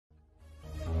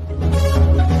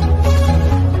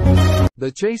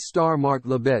The Chase star Mark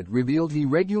Labbett revealed he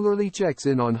regularly checks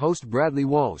in on host Bradley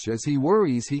Walsh as he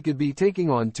worries he could be taking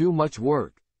on too much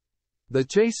work. The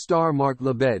Chase star Mark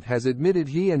Labbett has admitted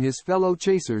he and his fellow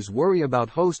chasers worry about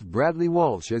host Bradley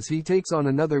Walsh as he takes on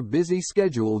another busy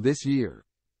schedule this year.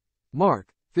 Mark,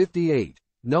 58,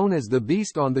 known as the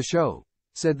Beast on the show,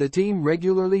 said the team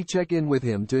regularly check in with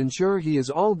him to ensure he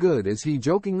is all good as he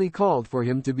jokingly called for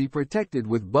him to be protected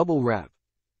with bubble wrap.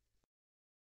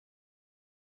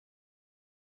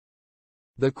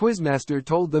 The Quizmaster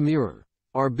told The Mirror,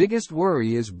 "Our biggest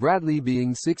worry is Bradley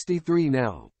being 63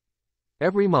 now.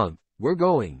 Every month, we're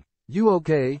going, 'You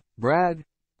okay, Brad?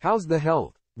 How's the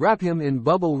health? Wrap him in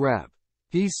bubble wrap.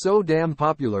 He's so damn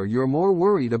popular you're more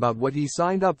worried about what he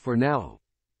signed up for now.'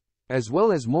 As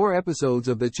well as more episodes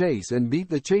of The Chase and Beat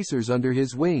the Chasers under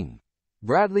his wing.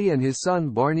 Bradley and his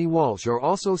son Barney Walsh are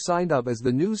also signed up as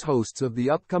the news hosts of the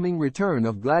upcoming return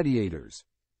of Gladiators,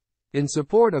 in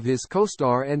support of his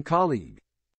co-star and colleague.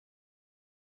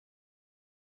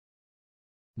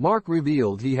 Mark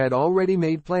revealed he had already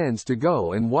made plans to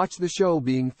go and watch the show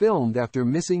being filmed after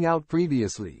missing out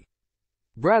previously.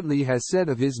 Bradley has said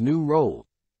of his new role,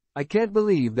 "I can't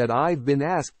believe that I've been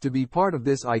asked to be part of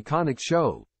this iconic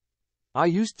show. I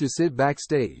used to sit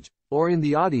backstage, or in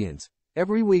the audience,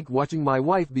 every week watching my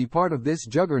wife be part of this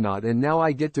juggernaut, and now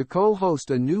I get to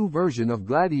co-host a new version of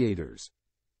Gladiators.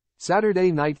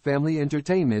 Saturday night family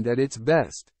entertainment at its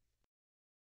best."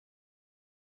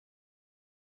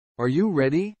 Are you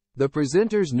ready? The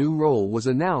presenter's new role was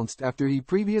announced after he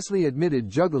previously admitted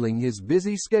juggling his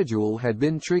busy schedule had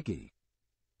been tricky.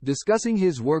 Discussing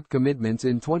his work commitments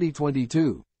in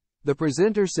 2022, the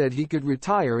presenter said he could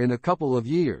retire in a couple of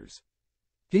years.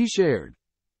 He shared,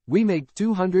 "We make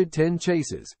 210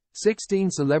 chases, 16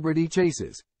 celebrity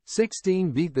chases,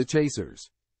 16 Beat the Chasers.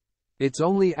 It's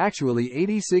only actually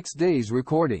 86 days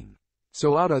recording.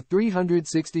 So out of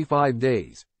 365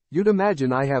 days, you'd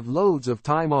imagine I have loads of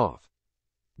time off."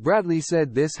 Bradley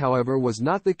said this, however, was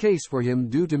not the case for him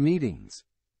due to meetings,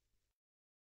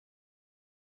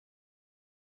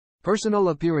 personal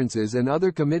appearances and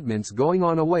other commitments going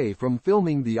on away from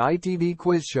filming the ITV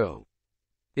quiz show.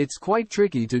 "It's quite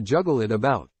tricky to juggle it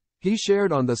about," he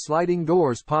shared on the Sliding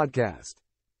Doors podcast.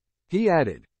 He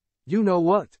added, "You know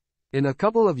what? In a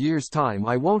couple of years' time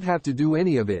I won't have to do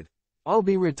any of it. I'll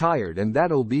be retired and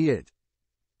that'll be it."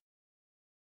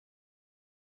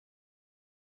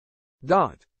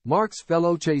 Mark's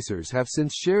fellow chasers have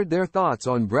since shared their thoughts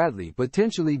on Bradley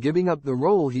potentially giving up the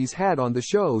role he's had on the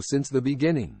show since the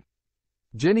beginning.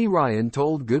 Jenny Ryan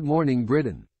told Good Morning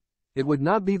Britain, "It would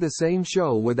not be the same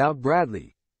show without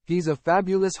Bradley. He's a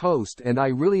fabulous host and I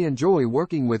really enjoy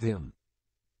working with him."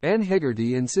 Anne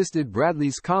Hegarty insisted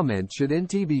Bradley's comment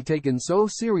shouldn't be taken so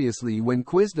seriously when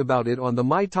quizzed about it on the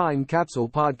My Time Capsule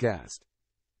podcast.